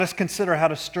Let's consider how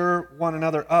to stir one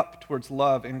another up towards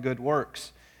love and good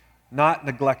works, not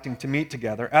neglecting to meet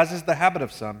together, as is the habit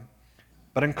of some,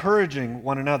 but encouraging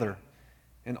one another,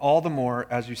 and all the more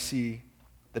as you see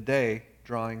the day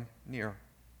drawing near.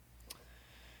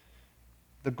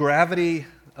 The gravity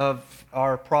of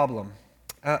our problem.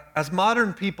 As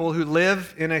modern people who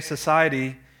live in a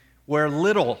society where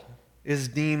little is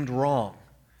deemed wrong,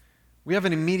 we have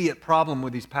an immediate problem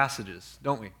with these passages,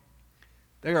 don't we?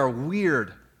 They are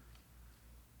weird.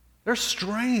 They're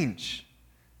strange,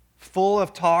 full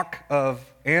of talk of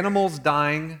animals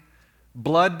dying,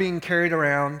 blood being carried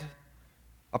around,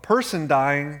 a person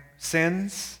dying,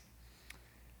 sins.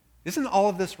 Isn't all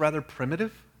of this rather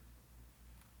primitive?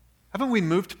 Haven't we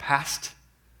moved past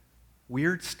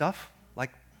weird stuff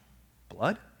like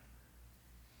blood?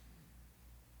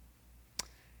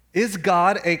 Is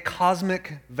God a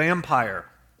cosmic vampire,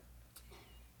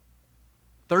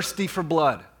 thirsty for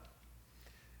blood?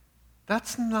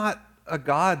 That's not a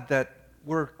God that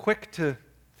we're quick to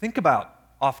think about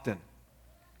often.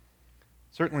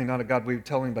 Certainly not a God we would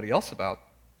tell anybody else about.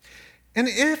 And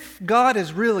if God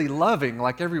is really loving,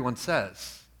 like everyone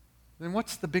says, then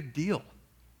what's the big deal?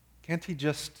 Can't he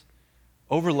just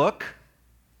overlook,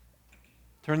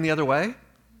 turn the other way,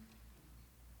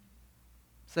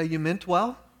 say you meant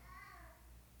well?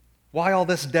 Why all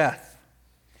this death?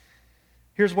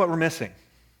 Here's what we're missing.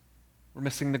 We're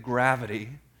missing the gravity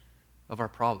of our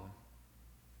problem.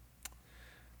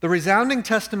 The resounding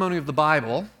testimony of the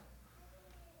Bible,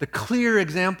 the clear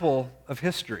example of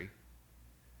history,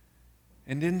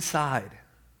 and inside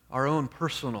our own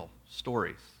personal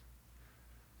stories,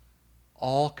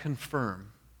 all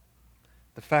confirm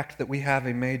the fact that we have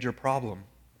a major problem.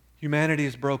 Humanity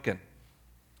is broken.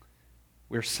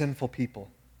 We're sinful people.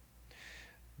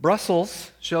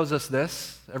 Brussels shows us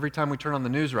this every time we turn on the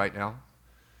news right now.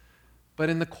 But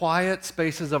in the quiet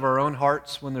spaces of our own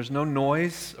hearts, when there's no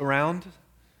noise around,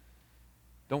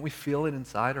 don't we feel it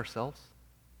inside ourselves?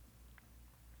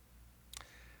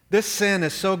 This sin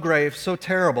is so grave, so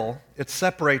terrible, it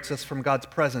separates us from God's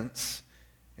presence,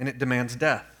 and it demands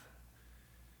death.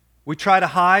 We try to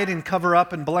hide and cover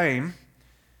up and blame,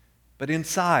 but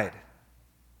inside,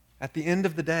 at the end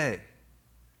of the day,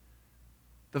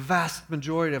 the vast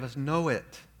majority of us know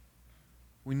it.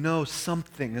 We know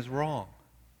something is wrong.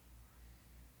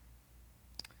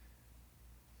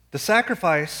 The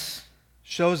sacrifice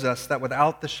shows us that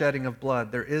without the shedding of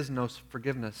blood, there is no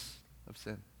forgiveness of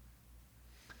sin.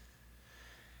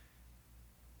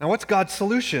 Now, what's God's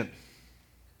solution?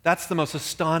 That's the most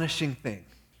astonishing thing.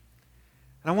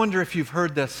 And I wonder if you've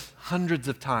heard this hundreds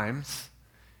of times,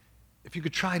 if you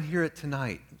could try and hear it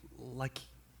tonight, like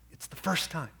it's the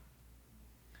first time.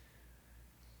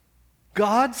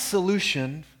 God's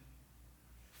solution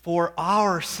for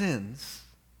our sins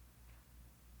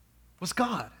was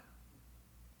God.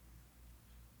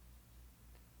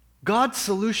 God's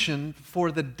solution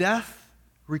for the death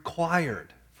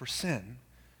required for sin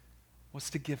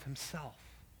was to give himself.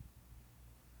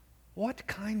 What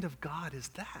kind of God is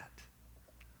that?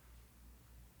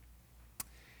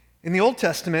 In the Old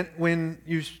Testament, when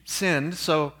you sinned,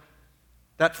 so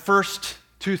that first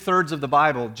 2/3 of the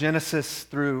Bible, Genesis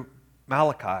through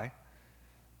Malachi,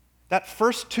 that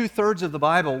first 2/3 of the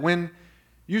Bible, when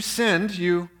you sinned,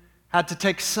 you had to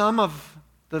take some of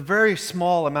the very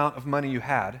small amount of money you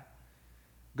had,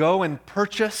 go and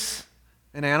purchase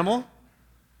an animal,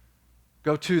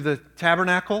 go to the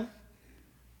tabernacle,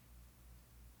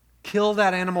 kill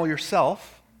that animal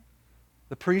yourself.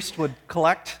 The priest would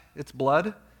collect its blood,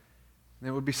 and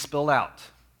it would be spilled out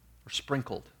or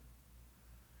sprinkled.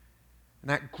 And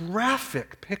that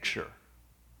graphic picture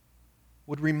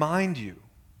would remind you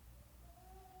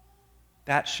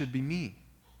that should be me.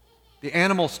 The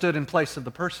animal stood in place of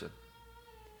the person.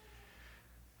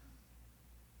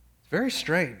 It's very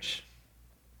strange.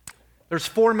 There's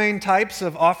 4 main types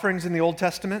of offerings in the Old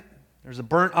Testament. There's a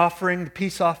burnt offering, the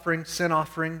peace offering, sin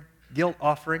offering, guilt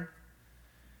offering.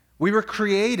 We were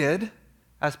created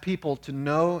as people to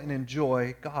know and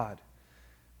enjoy God.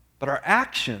 But our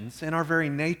actions and our very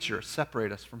nature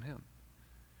separate us from him.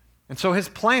 And so his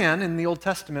plan in the Old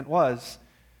Testament was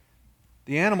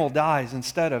the animal dies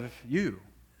instead of you.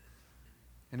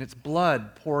 And its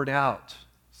blood poured out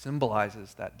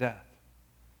symbolizes that death.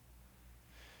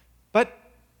 But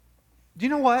do you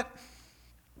know what?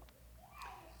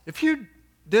 If you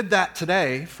did that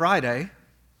today, Friday,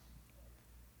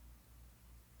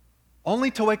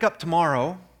 only to wake up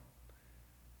tomorrow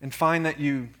and find that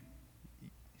you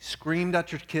screamed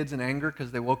at your kids in anger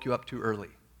because they woke you up too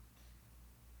early.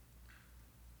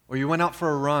 Or you went out for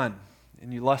a run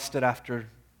and you lusted after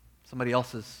somebody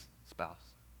else's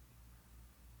spouse.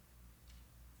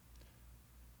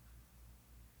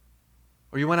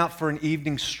 Or you went out for an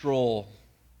evening stroll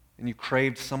and you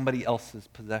craved somebody else's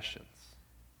possessions.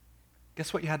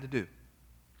 Guess what you had to do? You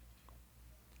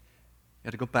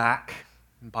had to go back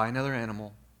and buy another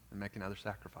animal and make another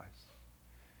sacrifice.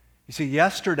 You see,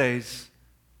 yesterday's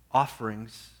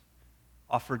offerings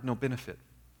offered no benefit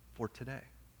for today.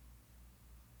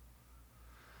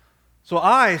 So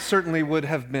I certainly would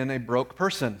have been a broke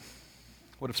person,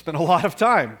 would have spent a lot of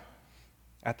time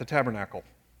at the tabernacle.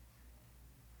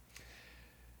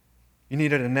 You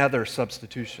needed another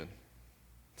substitution.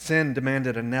 Sin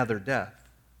demanded another death.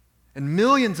 And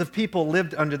millions of people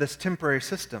lived under this temporary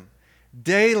system.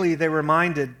 Daily they were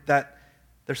reminded that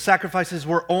their sacrifices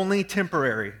were only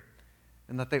temporary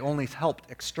and that they only helped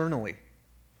externally.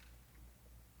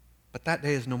 But that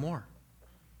day is no more.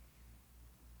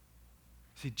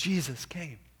 See, Jesus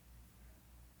came.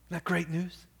 Isn't that great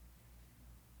news?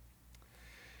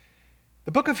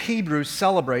 The book of Hebrews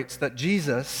celebrates that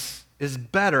Jesus is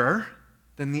better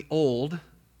than the Old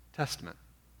Testament.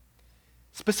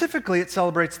 Specifically, it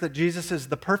celebrates that Jesus is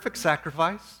the perfect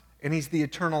sacrifice and he's the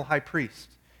eternal high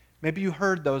priest. Maybe you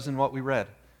heard those in what we read.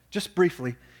 Just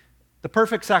briefly, the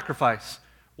perfect sacrifice.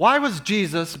 Why was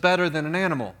Jesus better than an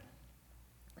animal?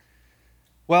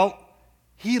 Well,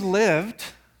 he lived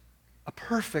a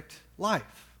perfect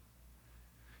life.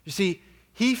 You see,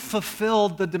 he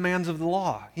fulfilled the demands of the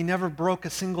law. He never broke a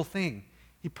single thing.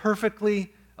 He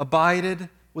perfectly abided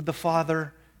with the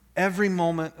Father every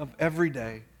moment of every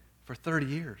day for 30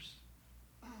 years,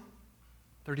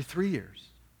 33 years.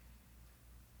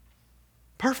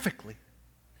 Perfectly.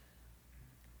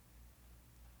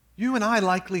 You and I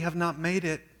likely have not made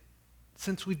it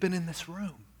since we've been in this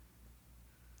room.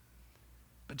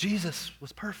 But Jesus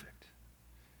was perfect.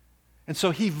 And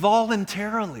so he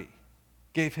voluntarily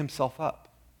gave himself up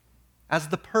as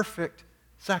the perfect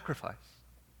sacrifice.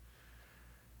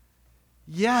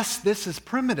 Yes, this is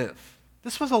primitive.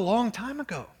 This was a long time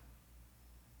ago.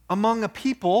 Among a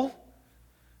people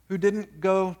who didn't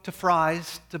go to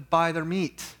Fry's to buy their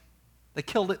meat. They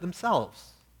killed it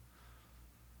themselves.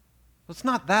 It's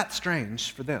not that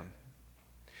strange for them.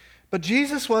 But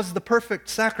Jesus was the perfect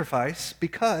sacrifice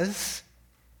because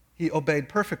he obeyed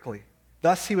perfectly.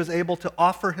 Thus, he was able to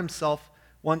offer himself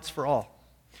once for all.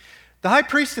 The high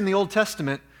priest in the Old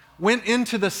Testament went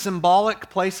into the symbolic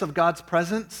place of God's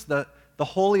presence, the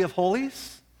Holy of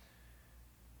Holies.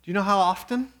 Do you know how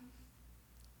often?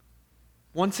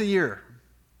 Once a year.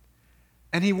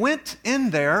 And he went in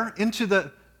there into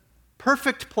the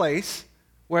perfect place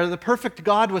where the perfect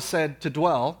God was said to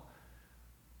dwell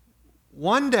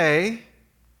one day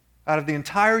out of the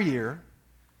entire year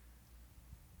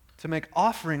to make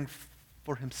offering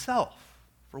for himself,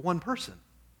 for one person.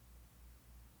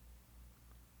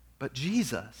 But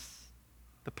Jesus,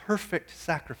 the perfect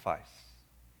sacrifice,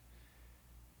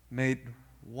 made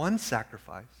one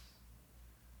sacrifice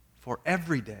for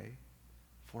every day,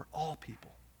 for all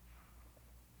people.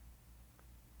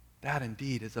 That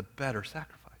indeed is a better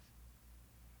sacrifice.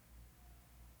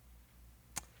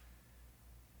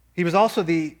 He was also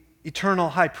the eternal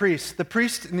high priest. The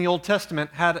priest in the Old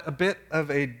Testament had a bit of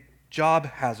a job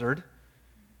hazard.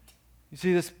 You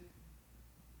see, this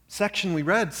section we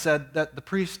read said that the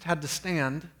priest had to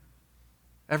stand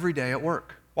every day at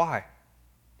work. Why?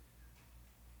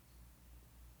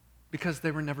 Because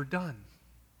they were never done.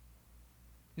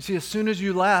 You see, as soon as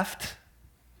you left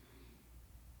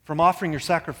from offering your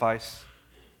sacrifice,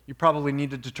 you probably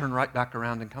needed to turn right back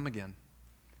around and come again.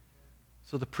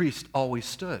 So the priest always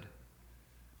stood.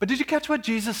 But did you catch what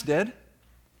Jesus did?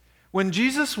 When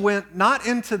Jesus went not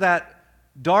into that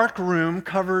dark room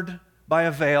covered by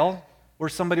a veil where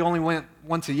somebody only went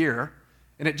once a year,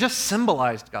 and it just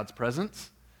symbolized God's presence,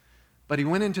 but he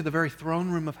went into the very throne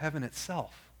room of heaven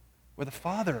itself, where the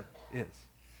Father is.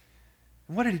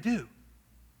 And what did he do?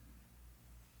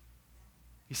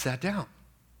 He sat down.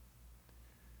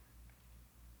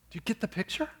 Do you get the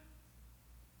picture?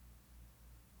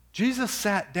 Jesus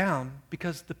sat down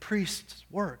because the priest's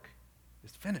work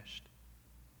is finished.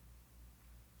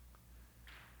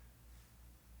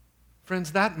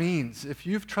 Friends, that means if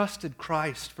you've trusted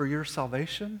Christ for your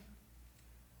salvation,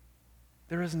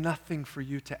 there is nothing for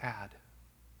you to add.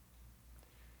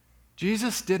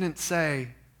 Jesus didn't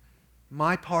say,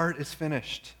 "My part is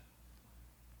finished.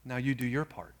 Now you do your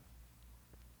part."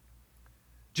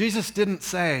 Jesus didn't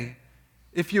say,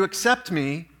 "If you accept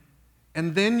me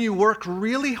and then you work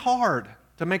really hard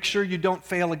to make sure you don't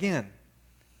fail again,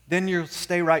 then you'll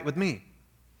stay right with me."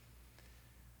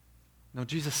 No,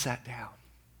 Jesus sat down.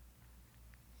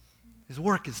 His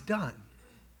work is done.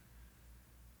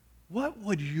 What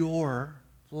would your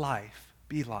life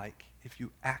be like if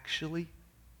you actually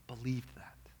believed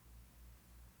that?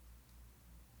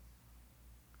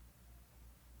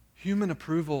 human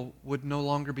approval would no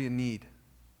longer be a need.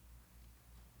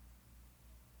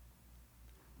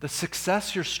 The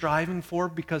success you're striving for,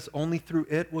 because only through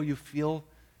it will you feel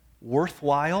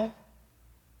worthwhile,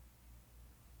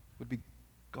 would be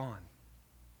gone.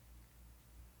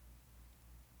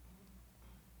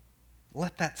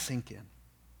 Let that sink in.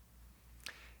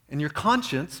 And your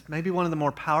conscience, maybe one of the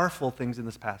more powerful things in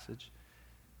this passage,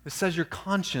 it says your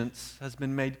conscience has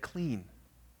been made clean.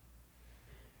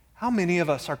 How many of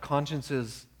us, our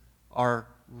consciences are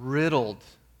riddled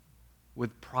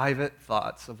with private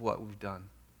thoughts of what we've done,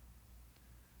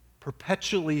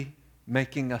 perpetually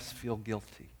making us feel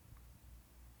guilty?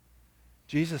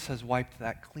 Jesus has wiped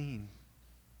that clean.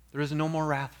 There is no more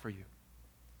wrath for you.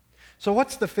 So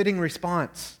what's the fitting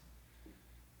response?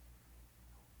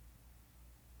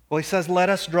 Well, he says, let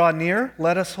us draw near,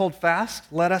 let us hold fast,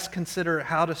 let us consider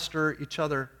how to stir each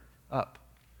other up.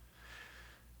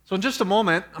 So in just a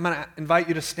moment, I'm going to invite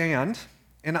you to stand,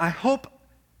 and I hope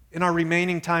in our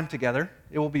remaining time together,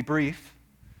 it will be brief,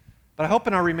 but I hope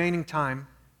in our remaining time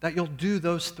that you'll do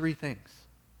those three things.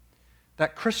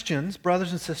 That Christians,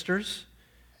 brothers and sisters,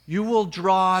 you will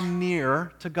draw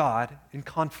near to God in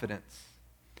confidence.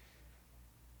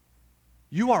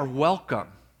 You are welcome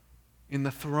in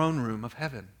the throne room of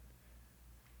heaven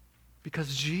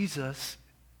because Jesus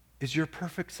is your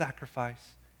perfect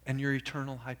sacrifice and your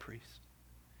eternal high priest.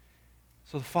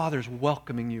 So the Father is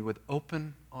welcoming you with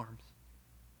open arms.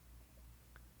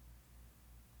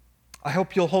 I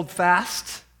hope you'll hold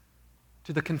fast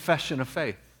to the confession of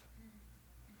faith.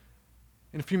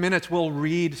 In a few minutes, we'll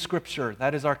read Scripture.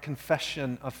 That is our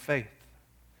confession of faith.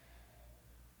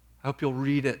 I hope you'll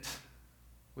read it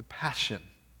with passion,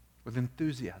 with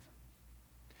enthusiasm.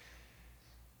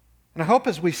 And I hope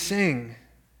as we sing,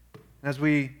 as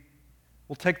we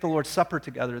will take the Lord's Supper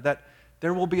together, that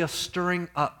there will be a stirring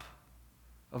up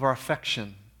of our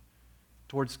affection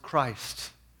towards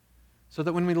Christ, so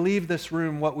that when we leave this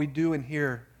room, what we do in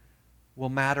here will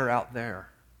matter out there.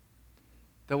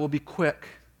 That we'll be quick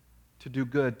to do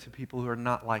good to people who are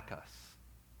not like us.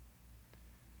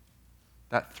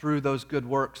 That through those good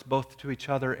works, both to each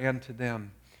other and to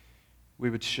them, we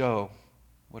would show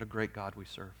what a great God we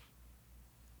serve.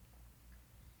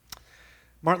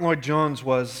 Martin Lloyd-Jones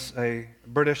was a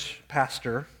British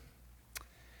pastor,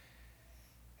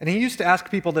 and he used to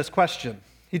ask people this question.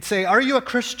 He'd say, "Are you a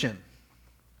Christian?"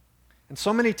 And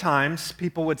so many times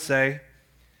people would say,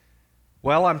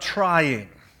 "Well, I'm trying."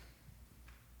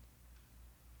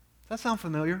 Does that sound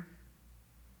familiar?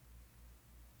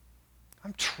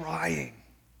 I'm trying.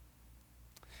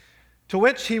 To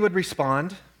which he would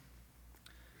respond,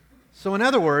 "So in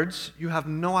other words, you have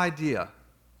no idea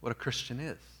what a Christian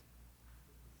is."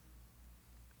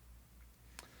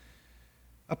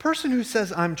 A person who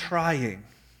says, "I'm trying,"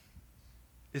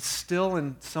 is still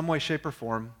in some way, shape, or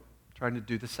form trying to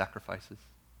do the sacrifices.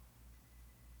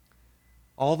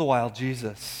 All the while,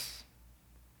 Jesus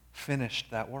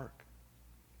finished that work.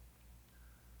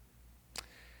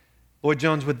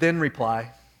 Lloyd-Jones would then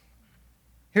reply,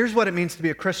 here's what it means to be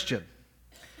a Christian.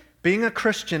 Being a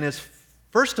Christian is,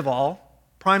 first of all,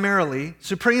 primarily,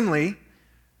 supremely,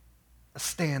 a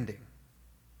standing,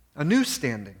 a new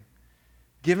standing,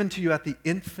 given to you at the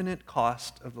infinite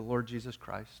cost of the Lord Jesus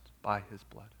Christ by his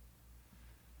blood.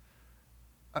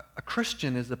 A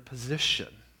Christian is a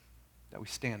position that we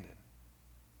stand in.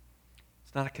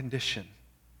 It's not a condition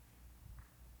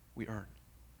we earn.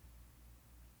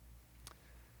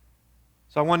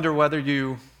 So I wonder whether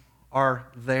you are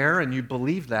there and you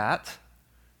believe that,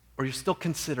 or you're still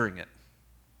considering it.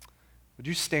 Would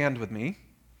you stand with me?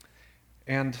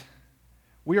 And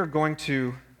we are going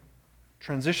to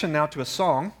transition now to a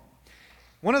song.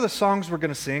 One of the songs we're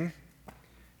going to sing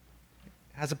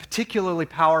has a particularly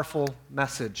powerful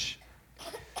message.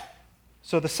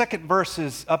 So the second verse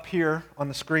is up here on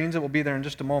the screens. It will be there in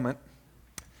just a moment.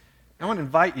 I want to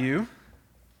invite you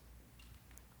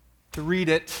to read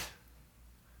it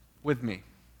with me.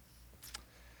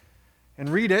 And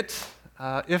read it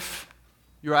if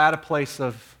you're at a place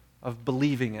of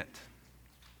believing it.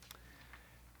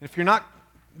 If you're not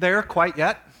there quite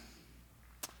yet,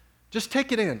 just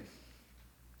take it in.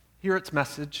 Hear its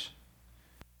message.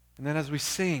 And then as we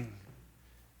sing,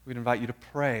 we'd invite you to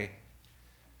pray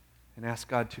and ask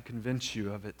God to convince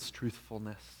you of its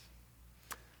truthfulness.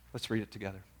 Let's read it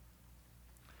together.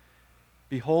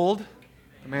 Behold,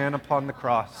 the man upon the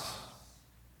cross,